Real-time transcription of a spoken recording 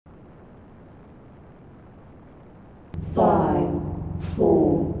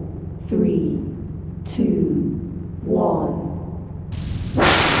4, 3, 2, 1.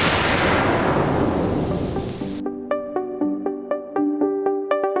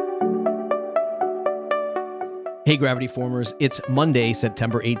 Hey Gravity Formers, it's Monday,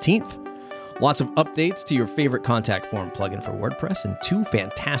 September 18th. Lots of updates to your favorite contact form plugin for WordPress and 2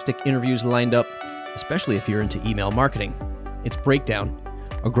 fantastic interviews lined up, especially if you're into email marketing. It's Breakdown,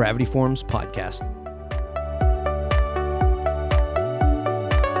 a Gravity Forms podcast.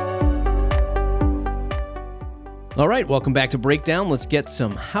 All right, welcome back to Breakdown. Let's get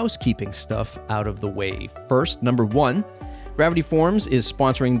some housekeeping stuff out of the way. First, number 1, Gravity Forms is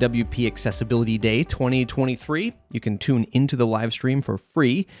sponsoring WP Accessibility Day 2023. You can tune into the live stream for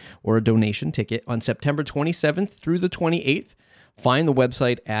free or a donation ticket on September 27th through the 28th. Find the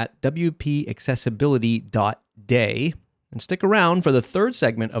website at wpaccessibility.day. And stick around for the third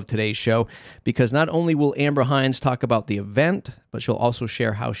segment of today's show, because not only will Amber Hines talk about the event, but she'll also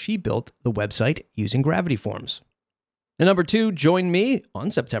share how she built the website using Gravity Forms. And number 2, join me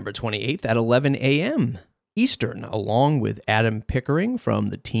on September 28th at 11 a.m. Eastern, along with Adam Pickering from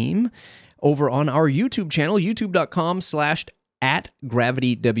the team over on our YouTube channel,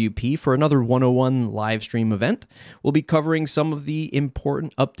 youtube.com/@GravityWP for another 101 live stream event. We'll be covering some of the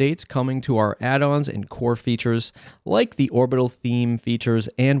important updates coming to our add-ons and core features, like the orbital theme features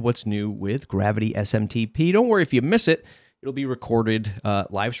and what's new with Gravity SMTP. Don't worry if you miss it. It'll be recorded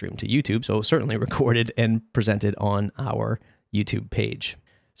live stream to YouTube, so certainly recorded and presented on our YouTube page.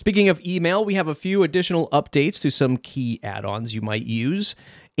 Speaking of email, we have a few additional updates to some key add-ons you might use.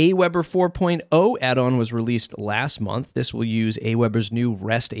 Aweber 4.0 add-on was released last month. This will use Aweber's new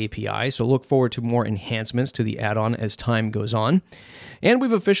REST API, so look forward to more enhancements to the add-on as time goes on. And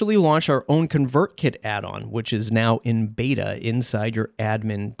we've officially launched our own ConvertKit add-on, which is now in beta inside your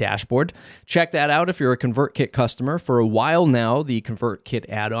admin dashboard. Check that out if you're a ConvertKit customer. For a while now, the ConvertKit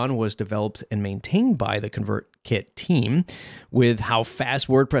add-on was developed and maintained by the ConvertKit team. With how fast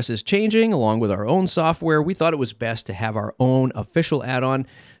WordPress is changing, along with our own software, we thought it was best to have our own official add-on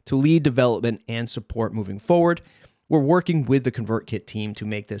to lead development and support moving forward. We're working with the ConvertKit team to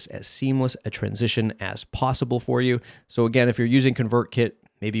make this as seamless a transition as possible for you. So again, if you're using ConvertKit,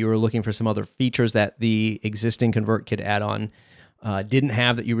 maybe you were looking for some other features that the existing ConvertKit add-on didn't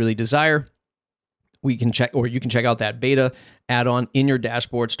have that you really desire, you can check out that beta add-on in your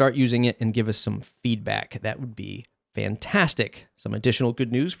dashboard, start using it, and give us some feedback. That would be fantastic. Some additional good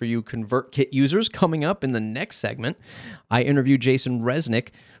news for you ConvertKit users coming up in the next segment. I interviewed Jason Resnick,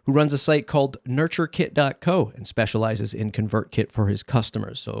 who runs a site called nurturekit.co and specializes in ConvertKit for his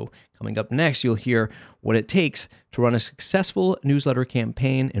customers. So coming up next, you'll hear what it takes to run a successful newsletter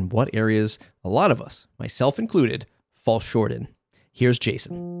campaign and what areas a lot of us, myself included, fall short in. Here's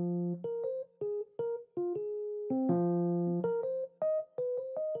Jason.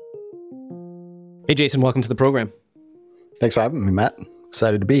 Hey, Jason, welcome to the program. Thanks for having me, Matt.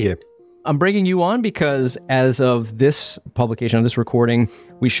 Excited to be here. I'm bringing you on because as of this publication, of this recording,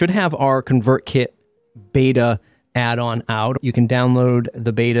 we should have our ConvertKit beta add-on out. You can download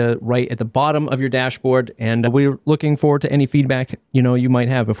the beta right at the bottom of your dashboard, and we're looking forward to any feedback you might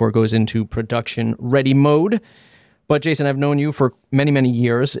have before it goes into production ready mode. But Jason, I've known you for many, many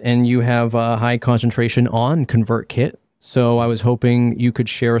years, and you have a high concentration on ConvertKit. So I was hoping you could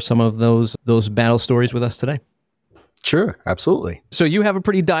share some of those battle stories with us today. Sure, absolutely. So you have a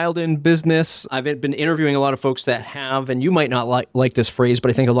pretty dialed-in business. I've been interviewing a lot of folks that have, and you might not like this phrase,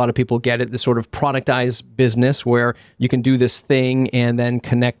 but I think a lot of people get it, this sort of productized business where you can do this thing and then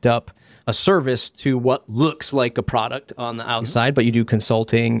connect up a service to what looks like a product on the outside, but you do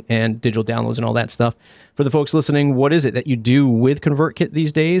consulting and digital downloads and all that stuff. For the folks listening, what is it that you do with ConvertKit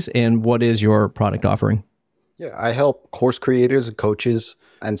these days, and what is your product offering? Yeah, I help course creators and coaches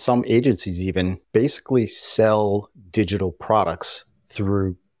and some agencies even basically sell digital products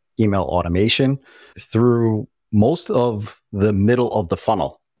through email automation, through most of the middle of the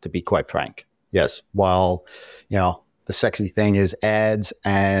funnel, to be quite frank. Yes, while, the sexy thing is ads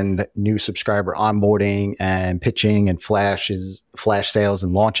and new subscriber onboarding and pitching and flash sales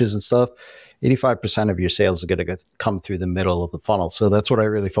and launches and stuff, 85% of your sales are going to come through the middle of the funnel. So that's what I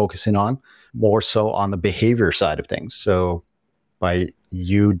really focus in on, more so on the behavior side of things. So by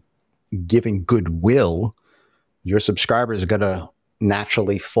you giving goodwill, your subscribers are going to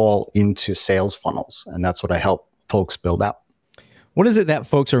naturally fall into sales funnels. And that's what I help folks build out. What is it that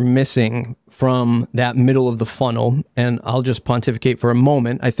folks are missing from that middle of the funnel? And I'll just pontificate for a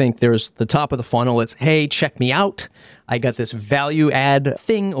moment. I think there's the top of the funnel. It's, hey, check me out. I got this value add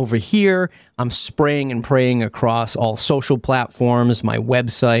thing over here. I'm spraying and praying across all social platforms, my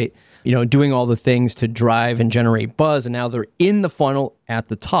website, doing all the things to drive and generate buzz. And now they're in the funnel at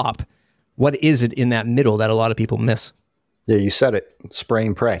the top. What is it in that middle that a lot of people miss? Yeah, you said it. Spray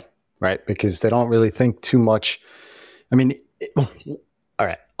and pray, right? Because they don't really think too much. I mean, all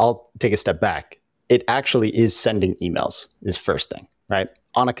right, I'll take a step back. It actually is sending emails is first thing, right?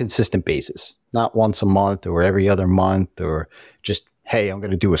 On a consistent basis, not once a month or every other month or just, hey, I'm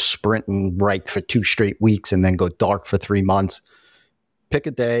going to do a sprint and write for 2 straight weeks and then go dark for 3 months. Pick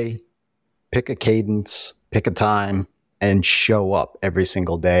a day, pick a cadence, pick a time, and show up every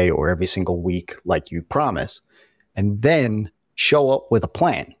single day or every single week like you promise. And then show up with a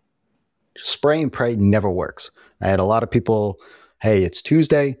plan. Spray and pray never works. Right? A lot of people, hey, it's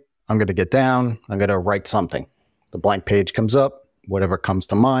Tuesday. I'm going to get down. I'm going to write something. The blank page comes up. Whatever comes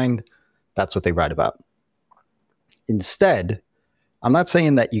to mind, that's what they write about. Instead, I'm not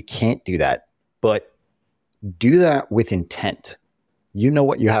saying that you can't do that, but do that with intent. You know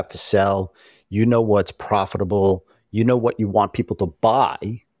what you have to sell. You know what's profitable. You know what you want people to buy.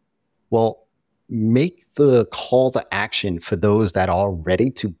 Well, make the call to action for those that are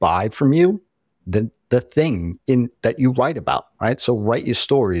ready to buy from you the thing in that you write about, right? So write your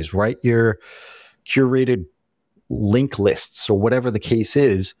stories, write your curated link lists or whatever the case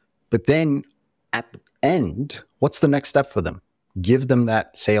is. But then at the end, what's the next step for them? Give them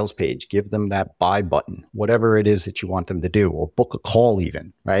that sales page, give them that buy button, whatever it is that you want them to do, or book a call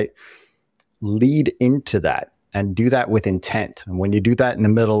even, right? Lead into that and do that with intent. And when you do that in the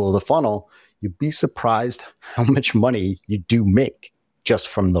middle of the funnel, you'd be surprised how much money you do make just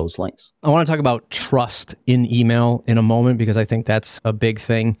from those links. I want to talk about trust in email in a moment because I think that's a big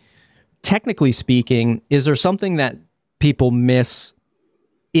thing. Technically speaking, is there something that people miss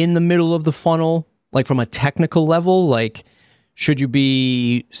in the middle of the funnel, like from a technical level? Like, should you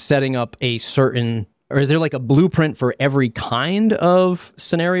be setting up a certain, or is there like a blueprint for every kind of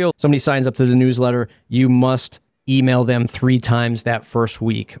scenario? Somebody signs up to the newsletter, you must email them 3 times that first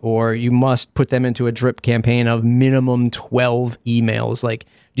week, or you must put them into a drip campaign of minimum 12 emails. Like,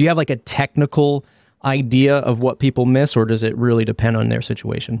 do you have like a technical idea of what people miss, or does it really depend on their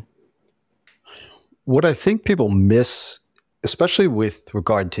situation? What I think people miss, especially with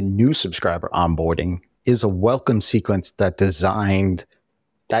regard to new subscriber onboarding, is a welcome sequence that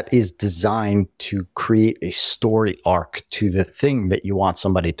is designed to create a story arc to the thing that you want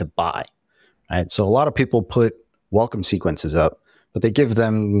somebody to buy. Right? So a lot of people put welcome sequences up, but they give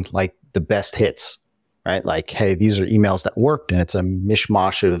them like the best hits, right? Like, hey, these are emails that worked, and it's a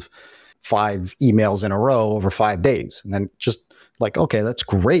mishmash of 5 emails in a row over 5 days. And then just like, okay, that's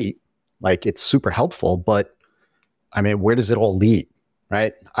great. Like, it's super helpful, but I mean, where does it all lead,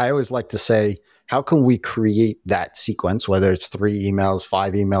 right? I always like to say, how can we create that sequence, whether it's 3 emails,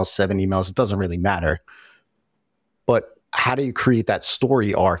 5 emails, 7 emails, it doesn't really matter. But how do you create that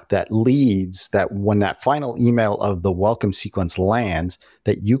story arc that leads that when that final email of the welcome sequence lands,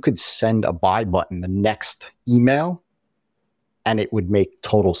 that you could send a buy button the next email and it would make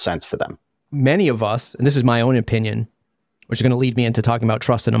total sense for them? Many of us, and this is my own opinion, which is going to lead me into talking about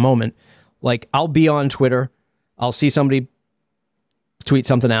trust in a moment. Like, I'll be on Twitter, I'll see somebody tweet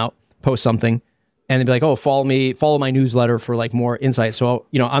something out, post something, and they'd be like, oh, follow my newsletter for like more insights. So,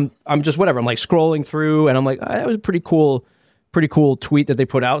 I'm just whatever. I'm like scrolling through and I'm like, that was a pretty cool tweet that they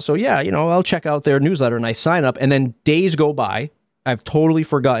put out. So yeah, I'll check out their newsletter and I sign up, and then days go by. I've totally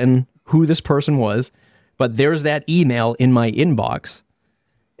forgotten who this person was, but there's that email in my inbox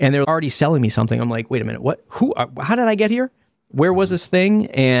and they're already selling me something. I'm like, wait a minute, how did I get here? Where was this thing?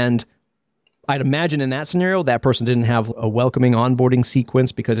 And I'd imagine in that scenario, that person didn't have a welcoming onboarding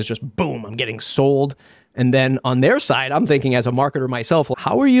sequence because it's just boom, I'm getting sold. And then on their side, I'm thinking as a marketer myself,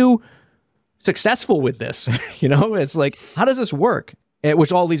 how are you successful with this? It's like, how does this work?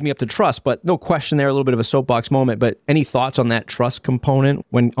 Which all leads me up to trust, but no question there, a little bit of a soapbox moment. But any thoughts on that trust component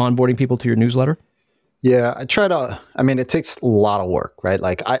when onboarding people to your newsletter? Yeah, it takes a lot of work, right?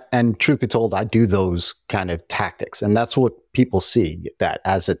 Like and truth be told, I do those kind of tactics, and that's what people see that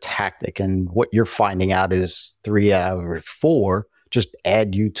as a tactic. And what you're finding out is 3 out of 4 just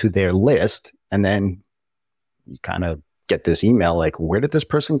add you to their list. And then you kind of get this email like, where did this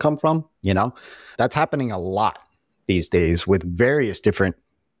person come from? That's happening a lot these days with various different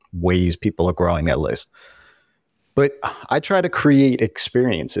ways people are growing their list. But I try to create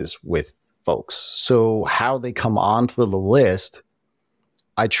experiences with folks. So how they come onto the list,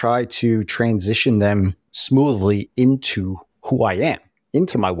 I try to transition them smoothly into who I am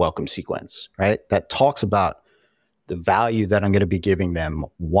into my welcome sequence, right? That talks about the value that I'm going to be giving them,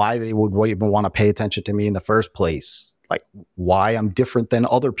 why they would even want to pay attention to me in the first place, like why I'm different than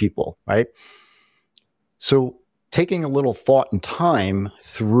other people, right? So taking a little thought and time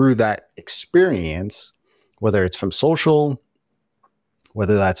through that experience, whether it's from social,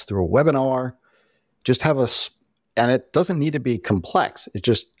 whether that's through a webinar, just have and it doesn't need to be complex. It's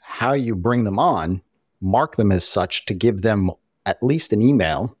just how you bring them on, mark them as such to give them at least an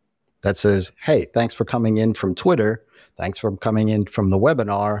email that says, hey, thanks for coming in from Twitter. Thanks for coming in from the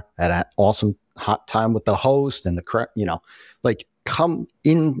webinar at an awesome hot time with the host and like come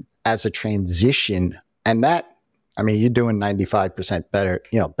in as a transition. And that, I mean, you're doing 95% better,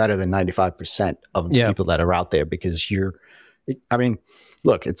 better than 95% of the people that are out there, because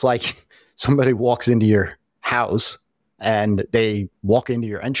look, it's like somebody walks into your house and they walk into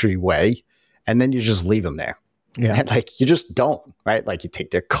your entryway and then you just leave them there. Yeah. And like, you just don't, right? Like you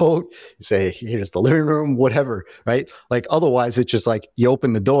take their coat, you say, here's the living room, whatever, right? Like otherwise it's just like you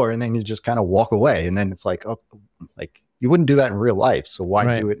open the door and then you just kind of walk away. And then it's like, oh, like you wouldn't do that in real life. So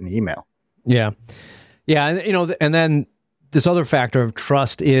why do it in email? Yeah. Yeah. And, and then this other factor of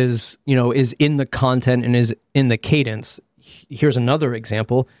trust is in the content and is in the cadence. Here's another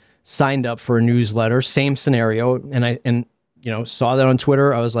example. Signed up for a newsletter, same scenario. And saw that on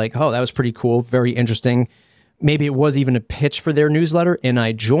Twitter. I was like, oh, that was pretty cool. Very interesting. Maybe it was even a pitch for their newsletter, and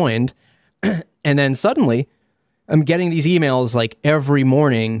I joined. And then suddenly I'm getting these emails like every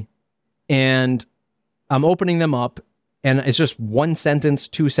morning, and I'm opening them up, and it's just one sentence,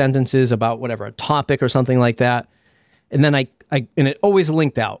 two sentences about whatever, a topic or something like that. And then and it always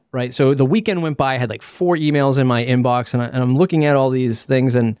linked out, right? So the weekend went by, I had like 4 emails in my inbox, and I'm looking at all these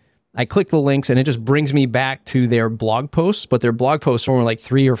things, and I click the links, and it just brings me back to their blog posts, but their blog posts are only like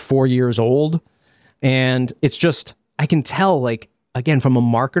 3 or 4 years old. And it's just, I can tell, like, again, from a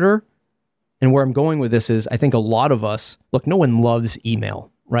marketer, and where I'm going with this is, I think a lot of us, look, no one loves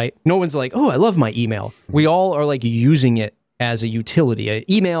email, right? No one's like, oh, I love my email. We all are like using it as a utility. An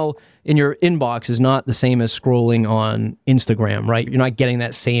email in your inbox is not the same as scrolling on Instagram, right? You're not getting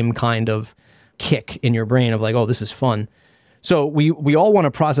that same kind of kick in your brain of like, oh, this is fun. So we all want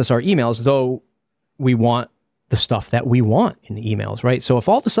to process our emails, though we want the stuff that we want in the emails, right? So if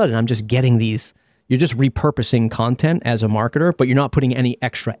all of a sudden I'm just getting these, you're just repurposing content as a marketer, but you're not putting any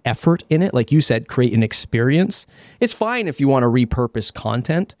extra effort in it. Like you said, create an experience. It's fine if you want to repurpose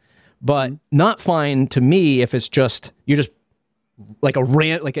content, but not fine to me if it's just, you're just like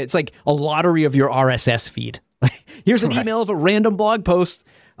it's like a lottery of your RSS feed. Here's an email of a random blog post.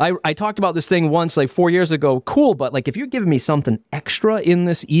 I talked about this thing once, like 4 years ago. Cool, but like if you're giving me something extra in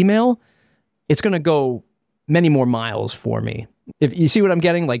this email, it's going to go many more miles for me. If you see what I'm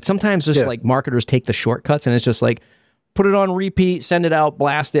getting, like sometimes just like marketers take the shortcuts, and it's just like, put it on repeat, send it out,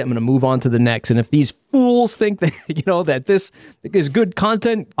 blast it. I'm going to move on to the next. And if these fools think that, that this is good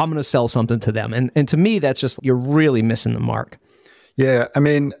content, I'm going to sell something to them. And to me, that's just, you're really missing the mark. Yeah. I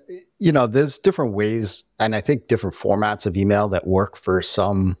mean, there's different ways, and I think different formats of email that work for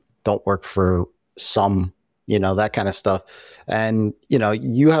some, don't work for some, that kind of stuff. And,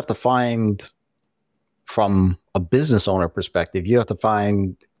 you have to find, from a business owner perspective, you have to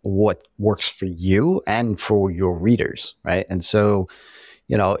find what works for you and for your readers, right? And so,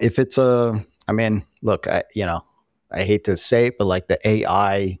 if it's look, I hate to say it, but like the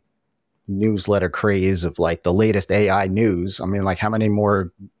AI newsletter craze of like the latest AI news, I mean, like how many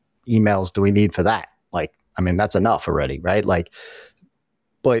more emails do we need for that? Like, I mean, that's enough already, right? Like,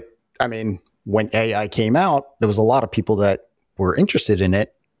 but I mean, when AI came out, there was a lot of people that were interested in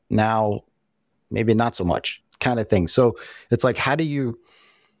it. Now, maybe not so much, kind of thing. So it's like, how do you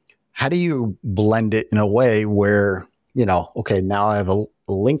blend it in a way where, okay, now I have a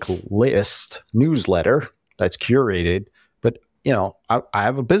link list newsletter that's curated, but I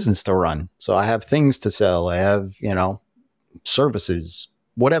have a business to run. So I have things to sell. I have, services,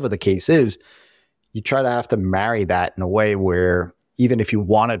 whatever the case is. You try to have to marry that in a way where even if you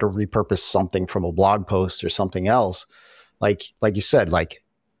wanted to repurpose something from a blog post or something else, like you said, like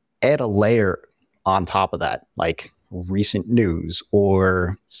add a layer on top of that, like recent news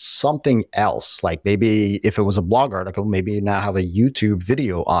or something else. Like maybe if it was a blog article, maybe you now have a YouTube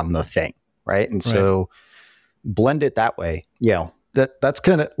video on the thing, right? And so blend it that way. That's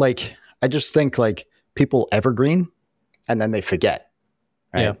kind of like, I just think like people evergreen and then they forget,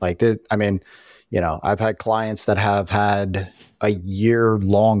 right? Yeah. Like, I've had clients that have had a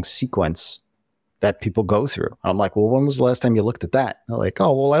year-long sequence that people go through. I'm like, well, when was the last time you looked at that? They're like,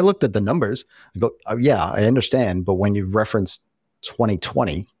 oh, well, I looked at the numbers. I go, oh, yeah, I understand. But when you reference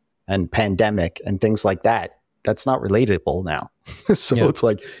 2020 and pandemic and things like that, that's not relatable now. So it's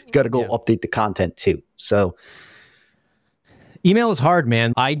like, you got to go update the content too. So email is hard,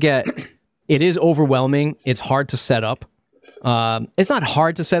 man. It is overwhelming. It's hard to set up. It's not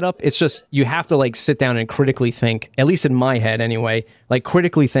hard to set up. It's just, you have to like sit down and critically think, at least in my head anyway, like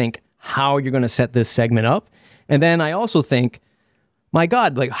critically think how you're going to set this segment up. And then I also think, my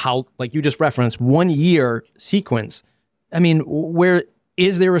God, like how, like you just referenced, 1 year sequence. I mean, where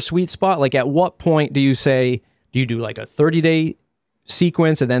is there a sweet spot? Like at what point do you do like a 30-day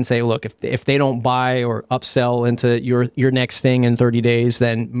sequence and then say, look, if they don't buy or upsell into your next thing in 30 days,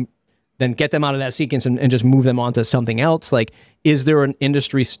 then get them out of that sequence and just move them on to something else? Like, is there an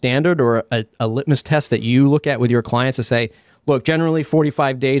industry standard or a litmus test that you look at with your clients to say, look, generally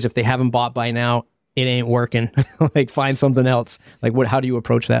 45 days, if they haven't bought by now, it ain't working. Like, find something else. Like, how do you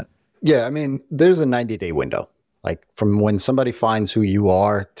approach that? Yeah, I mean, there's a 90-day window, like from when somebody finds who you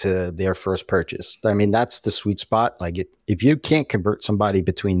are to their first purchase. I mean, that's the sweet spot. Like, if you can't convert somebody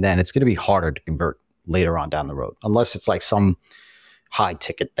between then, it's going to be harder to convert later on down the road, unless it's like some high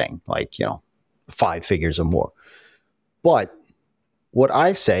ticket thing, like, 5 figures or more. But what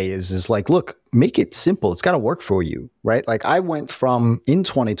I say is like, look, make it simple. It's got to work for you, right? Like, I went from, in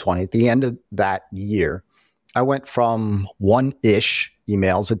 2020, at the end of that year, I went from 1-ish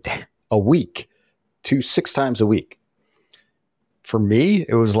emails a week to 6 times a week. For me,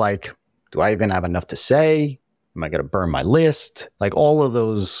 it was like, do I even have enough to say? Am I going to burn my list? Like, all of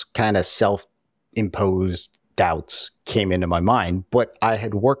those kind of self-imposed doubts came into my mind. But I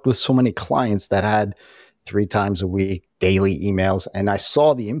had worked with so many clients that had 3 times a week daily emails, and I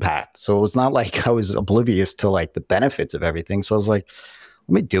saw the impact. So it was not like I was oblivious to like the benefits of everything. So I was like,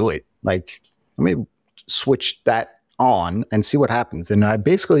 let me do it. Like, let me switch that on and see what happens. And I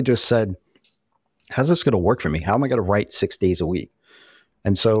basically just said, how's this going to work for me? How am I going to write 6 days a week?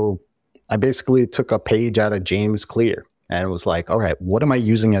 And so I basically took a page out of James Clear and was like, all right, what am I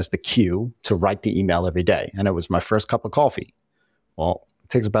using as the cue to write the email every day? And it was my first cup of coffee. Well, it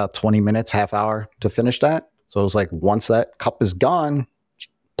takes about 20 minutes, half hour to finish that. So it was like, once that cup is gone,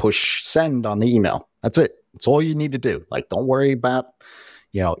 push send on the email. That's it. That's all you need to do. Like, don't worry about,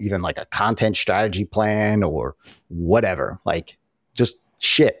 even like a content strategy plan or whatever. Like, just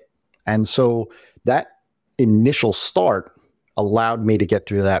ship. And so that initial start allowed me to get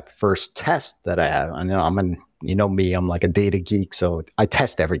through that first test that I have. I know I'm like a data geek, so I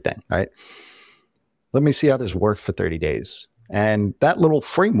test everything, right? Let me see how this worked for 30 days. And that little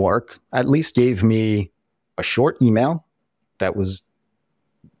framework at least gave me a short email that was,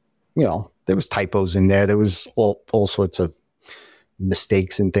 there was typos in there. There was all sorts of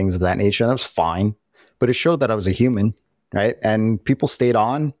mistakes and things of that nature. That was fine, but it showed that I was a human, right? And people stayed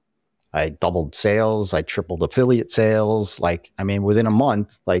on. I doubled sales. I tripled affiliate sales. Like, I mean, within a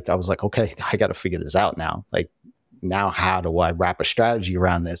month, like, I was like, okay, I got to figure this out now. Like, now how do I wrap a strategy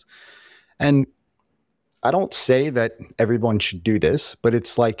around this? And I don't say that everyone should do this, but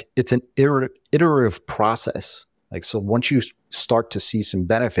it's like, it's an iterative process. Like, so once you start to see some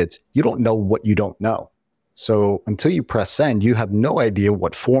benefits, you don't know what you don't know. So until you press send, you have no idea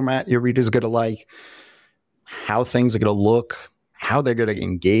what format your reader's going to like, how things are going to look, how they're going to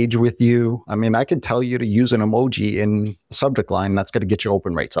engage with you. I mean, I can tell you to use an emoji in a subject line that's going to get your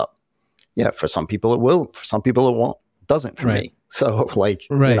open rates up. Yeah, for some people it will. For some people it won't. Doesn't for me. So like,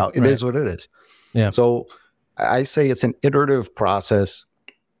 it is what it is. Yeah. So I say it's an iterative process.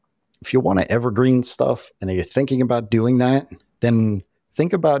 If you want to evergreen stuff and you're thinking about doing that, then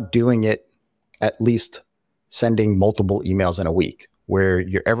think about doing it at least sending multiple emails in a week, where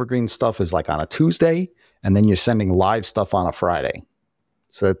your evergreen stuff is like on a Tuesday, and then you're sending live stuff on a Friday.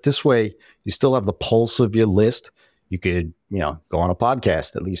 So that this way you still have the pulse of your list. You could, go on a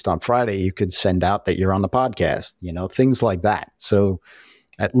podcast, at least on Friday, you could send out that you're on the podcast, things like that. So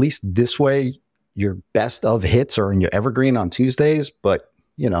at least this way, your best of hits are in your evergreen on Tuesdays, but,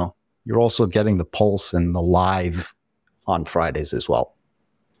 you're also getting the pulse and the live on Fridays as well.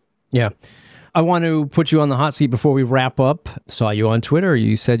 Yeah. I want to put you on the hot seat before we wrap up. Saw you on Twitter.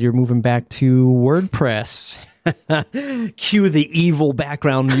 You said you're moving back to WordPress. Cue the evil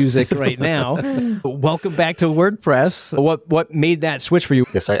background music right now. Welcome back to WordPress. What made that switch for you?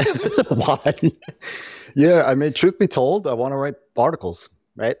 Yes, why? Yeah, I mean, truth be told, I want to write articles,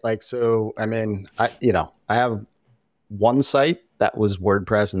 right? Like, so, I mean, I have one site that was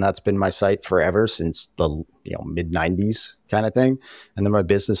WordPress, and that's been my site forever since the mid 90s kind of thing. And then my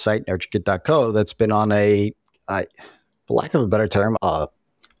business site, NurtureKit.co, that's been on for lack of a better term, a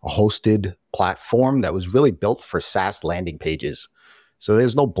hosted platform that was really built for SaaS landing pages. So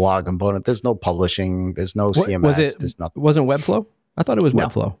there's no blog component, there's no publishing, there's no CMS, there's nothing. Wasn't Webflow? I thought it was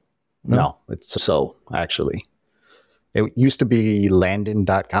Webflow. No, it's so actually. It used to be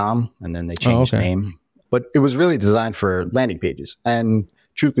landon.com, and then they changed name. But it was really designed for landing pages. And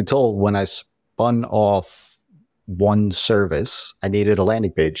truth be told, when I spun off one service, I needed a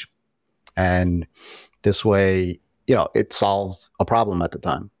landing page. And this way, it solves a problem at the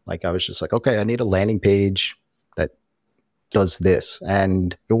time. Like I was just like, okay, I need a landing page that does this.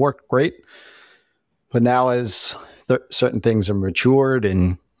 And it worked great. But now as certain things are matured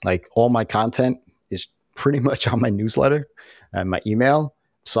and like all my content is pretty much on my newsletter and my email,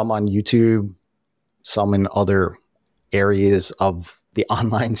 some on YouTube, some in other areas of the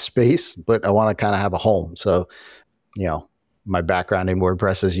online space, but I want to kind of have a home. So, my background in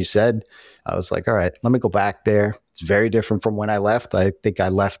WordPress, as you said, I was like, all right, let me go back there. It's very different from when I left. I think I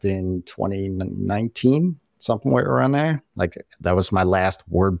left in 2019, somewhere around there. Like that was my last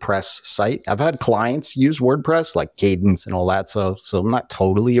WordPress site. I've had clients use WordPress like Cadence and all that. So I'm not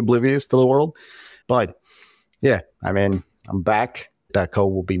totally oblivious to the world, but yeah, I mean, I'm back. .co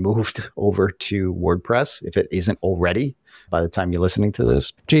will be moved over to WordPress if it isn't already by the time you're listening to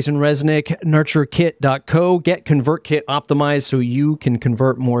this. Jason Resnick, nurturekit.co. Get ConvertKit optimized so you can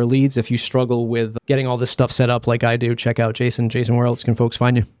convert more leads. If you struggle with getting all this stuff set up like I do, check out Jason. Jason, where else can folks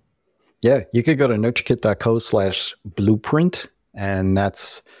find you? Yeah, you could go to nurturekit.co/blueprint, and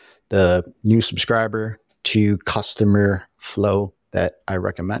that's the new subscriber to customer flow that I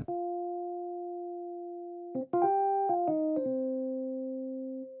recommend.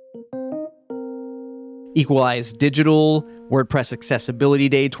 Equalize Digital, WordPress Accessibility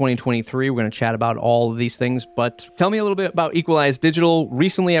Day 2023. We're going to chat about all of these things, but tell me a little bit about Equalize Digital.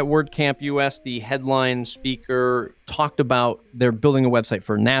 Recently at WordCamp US, the headline speaker talked about they're building a website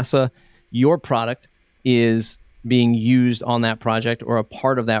for NASA. Your product is being used on that project or a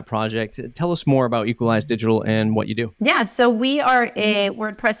part of that project. Tell us more about Equalize Digital and what you do. Yeah, so we are a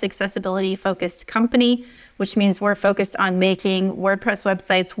WordPress accessibility focused company, which means we're focused on making WordPress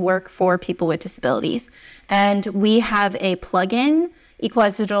websites work for people with disabilities. And we have a plugin,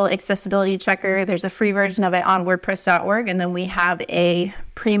 Equalize Digital Accessibility Checker. There's a free version of it on WordPress.org. And then we have a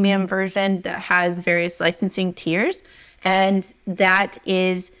premium version that has various licensing tiers. And that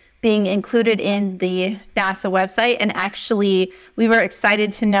is being included in the NASA website. And actually, we were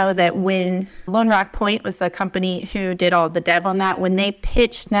excited to know that when Lone Rock Point was the company who did all the dev on that, when they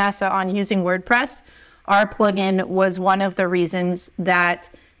pitched NASA on using WordPress, our plugin was one of the reasons that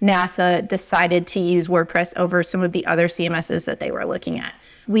NASA decided to use WordPress over some of the other CMSs that they were looking at.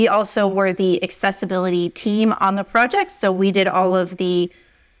 We also were the accessibility team on the project, so we did all of the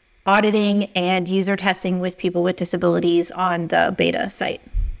auditing and user testing with people with disabilities on the beta site.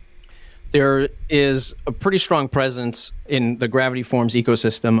 There is a pretty strong presence in the Gravity Forms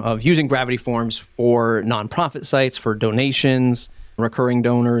ecosystem of using Gravity Forms for nonprofit sites, for donations, recurring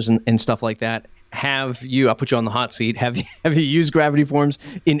donors, and stuff like that. Have you, I'll put you on the hot seat, have you used Gravity Forms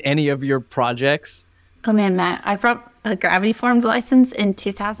in any of your projects? Oh man, Matt, I brought a Gravity Forms license in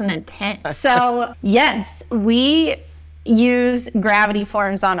 2010. So yes, we use Gravity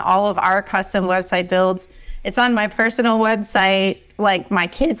Forms on all of our custom website builds. It's on my personal website, like my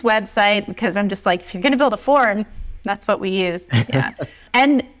kids' website, because I'm just like, if you're going to build a form, that's what we use. Yeah.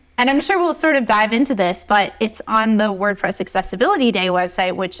 And I'm sure we'll sort of dive into this, but it's on the WordPress Accessibility Day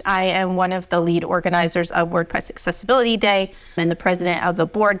website, which I am one of the lead organizers of WordPress Accessibility Day and the president of the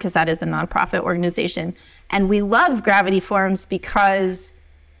board, because that is a nonprofit organization. And we love Gravity Forms because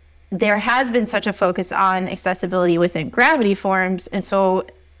there has been such a focus on accessibility within Gravity Forms. And so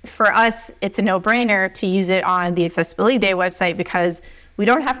for us, it's a no-brainer to use it on the Accessibility Day website because we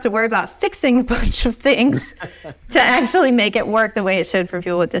don't have to worry about fixing a bunch of things to actually make it work the way it should for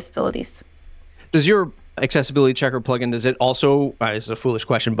people with disabilities. Does your accessibility checker plugin, does it also, it's a foolish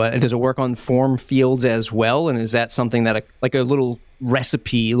question, but does it work on form fields as well? And is that something that like a little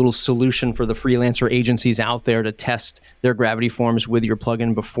recipe, a little solution for the freelancer agencies out there to test their Gravity Forms with your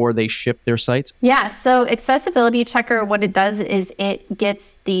plugin before they ship their sites? Yeah, so Accessibility Checker, what it does is it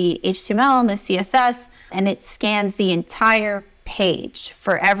gets the HTML and the CSS, and it scans the entire page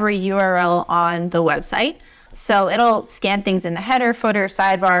for every URL on the website. So it'll scan things in the header, footer,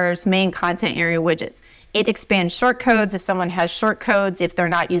 sidebars, main content area widgets. It expands shortcodes if someone has shortcodes. If they're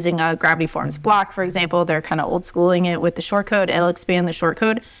not using a Gravity Forms block, for example, they're kind of old schooling it with the shortcode. It'll expand the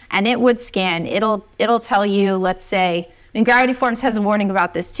shortcode and it would scan. It'll tell you, let's say, Gravity Forms has a warning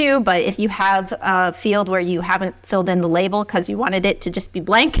about this too, but if you have a field where you haven't filled in the label because you wanted it to just be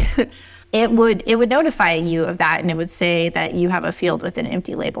blank, it would notify you of that, and it would say that you have a field with an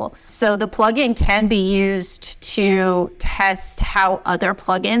empty label. So the plugin can be used to test how other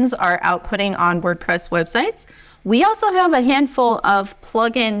plugins are outputting on WordPress websites. We also have a handful of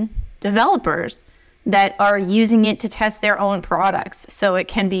plugin developers that are using it to test their own products. So it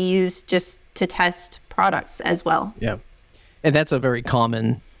can be used just to test products as well. Yeah. And that's a very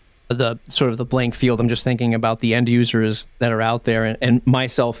common, the sort of the blank field. I'm just thinking about the end users that are out there, and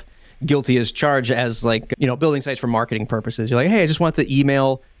myself guilty as charged as like, building sites for marketing purposes. You're like, hey, I just want the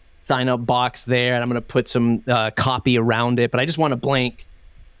email sign up box there, and I'm going to put some copy around it, but I just want a blank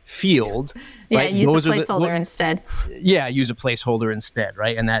field. Yeah, right? use a placeholder instead. Yeah, use a placeholder instead,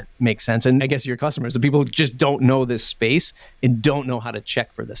 right? And that makes sense. And I guess your customers, the people who just don't know this space and don't know how to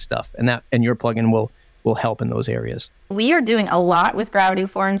check for this stuff, and your plugin will help in those areas. We are doing a lot with Gravity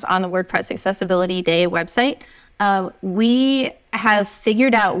Forms on the WordPress Accessibility Day website. We have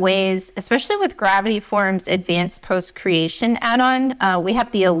figured out ways, especially with Gravity Forms Advanced Post Creation add-on. We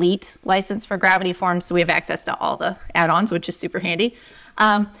have the Elite license for Gravity Forms, so we have access to all the add-ons, which is super handy.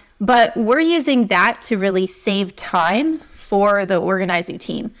 But we're using that to really save time for the organizing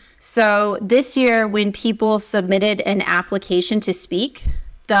team. So this year, when people submitted an application to speak,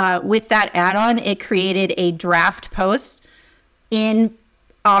 with that add-on, it created a draft post in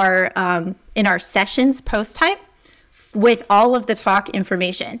our sessions post type with all of the talk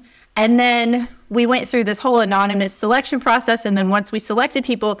information. And then we went through this whole anonymous selection process. And then once we selected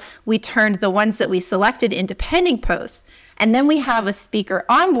people, we turned the ones that we selected into pending posts. And then we have a speaker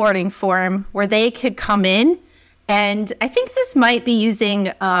onboarding form where they could come in. And I think this might be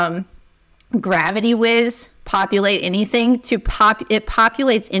using Gravity Wiz, Populate Anything, it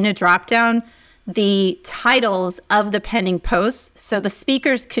populates in a dropdown the titles of the pending posts. So the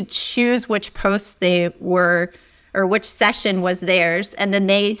speakers could choose which posts they were, or which session was theirs. And then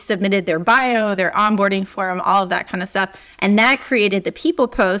they submitted their bio, their onboarding form, all of that kind of stuff. And that created the people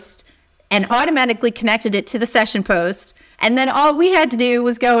post and automatically connected it to the session post. And then all we had to do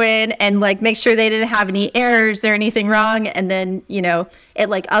was go in and like make sure they didn't have any errors or anything wrong. And then, it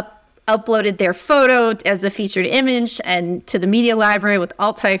like uploaded their photo as a featured image and to the media library with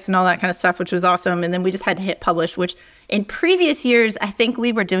alt text and all that kind of stuff, which was awesome. And then we just had to hit publish, which in previous years, I think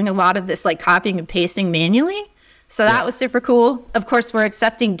we were doing a lot of this like copying and pasting manually. So that was super cool. Of course, we're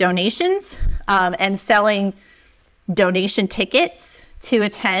accepting donations and selling donation tickets to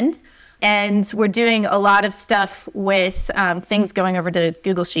attend. And we're doing a lot of stuff with things going over to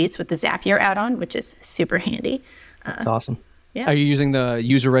Google Sheets with the Zapier add-on, which is super handy. That's awesome. Yeah. Are you using the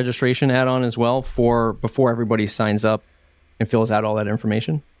user registration add-on as well before everybody signs up and fills out all that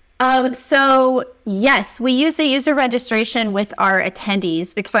information? So yes, we use the user registration with our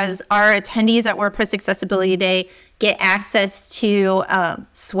attendees because our attendees at WordPress Accessibility Day get access to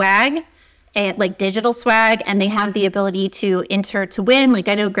swag, and like digital swag, and they have the ability to enter to win. Like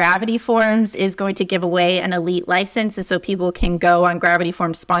I know Gravity Forms is going to give away an Elite license, and so people can go on Gravity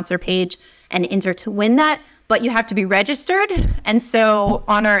Forms sponsor page and enter to win that. But you have to be registered. And so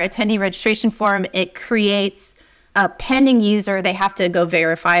on our attendee registration form, it creates a pending user. They have to go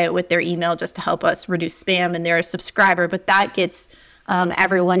verify it with their email just to help us reduce spam, and they're a subscriber. But that gets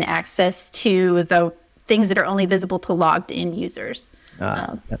everyone access to the things that are only visible to logged in users.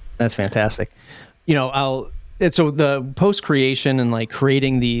 That's fantastic. So the post creation and like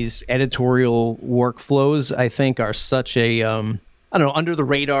creating these editorial workflows, I think are such a, under the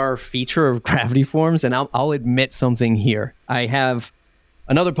radar feature of Gravity Forms. And I'll admit something here. I have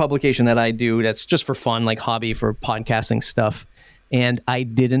another publication that I do that's just for fun, like hobby for podcasting stuff. And I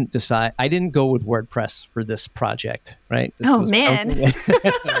didn't go with WordPress for this project, right? Man.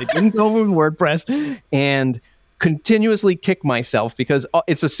 I didn't go with WordPress and continuously kick myself because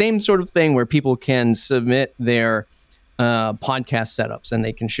it's the same sort of thing where people can submit their podcast setups and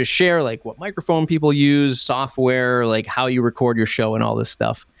they can just share like what microphone people use, software, like how you record your show and all this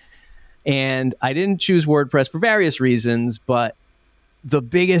stuff. And I didn't choose WordPress for various reasons, but the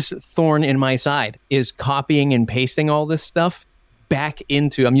biggest thorn in my side is copying and pasting all this stuff back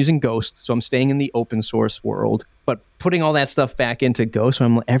into, I'm using Ghost, so I'm staying in the open source world, but putting all that stuff back into Ghost.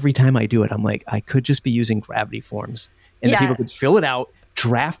 So every time I do it, I'm like, I could just be using Gravity Forms and the people could fill it out,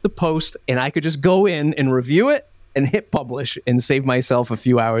 draft the post, and I could just go in and review it and hit publish and save myself a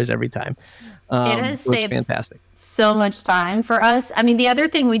few hours every time. It has saved fantastic. So much time for us. I mean, the other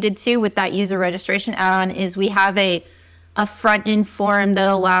thing we did too with that user registration add-on is we have a front-end form that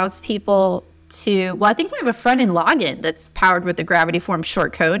allows people to, I think we have a front-end login that's powered with the Gravity Forms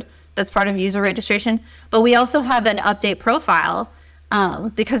shortcode that's part of user registration. But we also have an update profile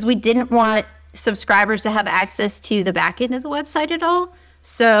because we didn't want subscribers to have access to the back end of the website at all.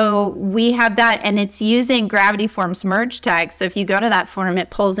 So we have that, and it's using Gravity Forms merge tags. So if you go to that form,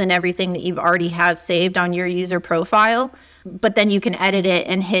 it pulls in everything that you've already have saved on your user profile, but then you can edit it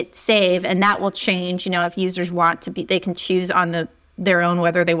and hit save, and that will change. If users want to be, they can choose on the their own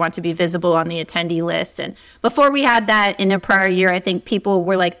whether they want to be visible on the attendee list. And before we had that in a prior year, I think people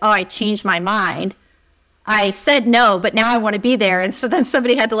were like, oh, I changed my mind. I said no, but now I want to be there. And so then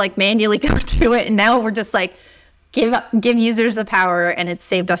somebody had to like manually go do it. And now we're just like, give users the power, and it's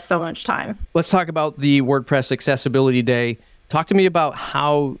saved us so much time. Let's talk about the WordPress Accessibility Day. Talk to me about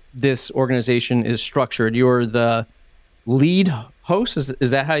how this organization is structured. You're the lead host.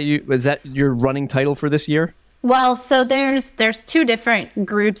 Is that your running title for this year? Well, so there's two different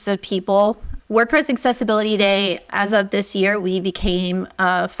groups of people. WordPress Accessibility Day, as of this year, we became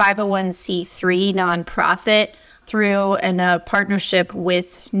a 501c3 nonprofit through a partnership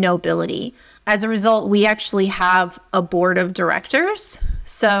with Knowbility. As a result, we actually have a board of directors.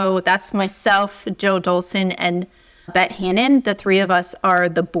 So that's myself, Joe Dolson, and Bette Hannon. The three of us are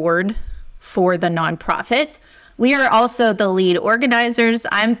the board for the nonprofit. We are also the lead organizers.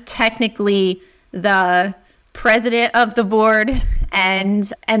 I'm technically the president of the board,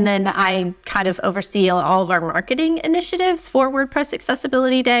 and then I kind of oversee all of our marketing initiatives for WordPress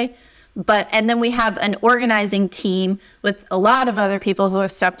Accessibility Day. And then we have an organizing team with a lot of other people who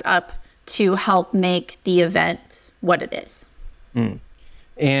have stepped up to help make the event what it is.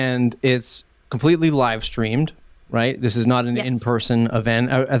 And it's completely live streamed, right? This is not an Yes. in-person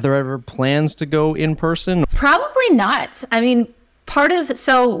event. Are there ever plans to go in person? Probably not. I mean,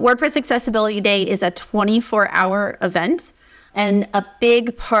 so WordPress Accessibility Day is a 24-hour event. And a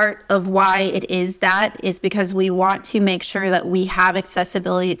big part of why it is that is because we want to make sure that we have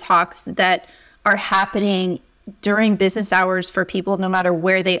accessibility talks that are happening during business hours for people no matter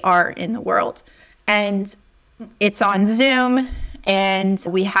where they are in the world. And it's on Zoom, and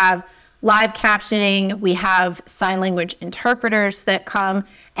we have live captioning, we have sign language interpreters that come,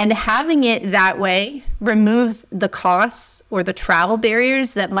 and having it that way removes the costs or the travel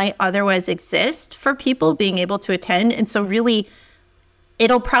barriers that might otherwise exist for people being able to attend. And so really,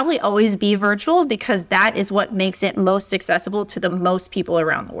 it'll probably always be virtual because that is what makes it most accessible to the most people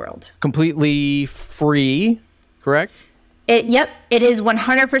around the world. Completely free, correct? It is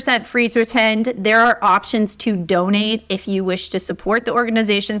 100% free to attend. There are options to donate if you wish to support the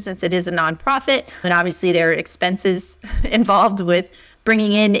organization, since it is a nonprofit. And obviously there are expenses involved with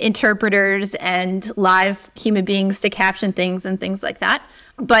bringing in interpreters and live human beings to caption things and things like that.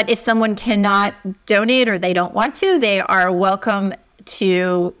 But if someone cannot donate or they don't want to, they are welcome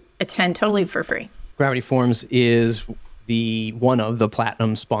to attend totally for free. Gravity Forms is one of the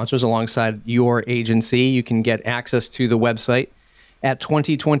platinum sponsors alongside your agency. You can get access to the website at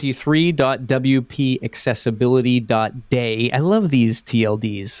 2023.wpaccessibility.day. I love these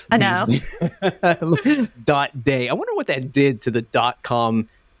TLDs. I know. .day. I wonder what that did to the .com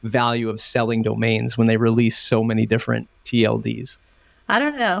value of selling domains when they released so many different TLDs. I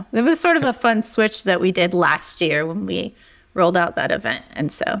don't know. It was sort of a fun switch that we did last year when we rolled out that event.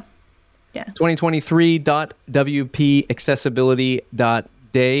 And so, yeah.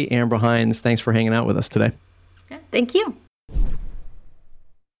 2023.wpaccessibility.day. Amber Hines, thanks for hanging out with us today. Yeah, thank you.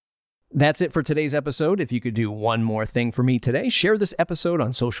 That's it for today's episode. If you could do one more thing for me today, share this episode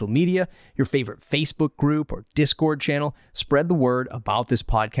on social media, your favorite Facebook group or Discord channel. Spread the word about this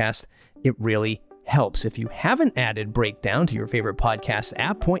podcast. It really helps. If you haven't added Breakdown to your favorite podcast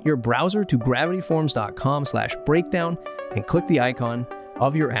app, point your browser to gravityforms.com/breakdown and click the icon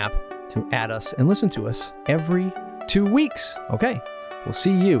of your app to add us and listen to us every 2 weeks. Okay, we'll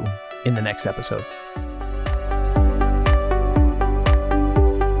see you in the next episode.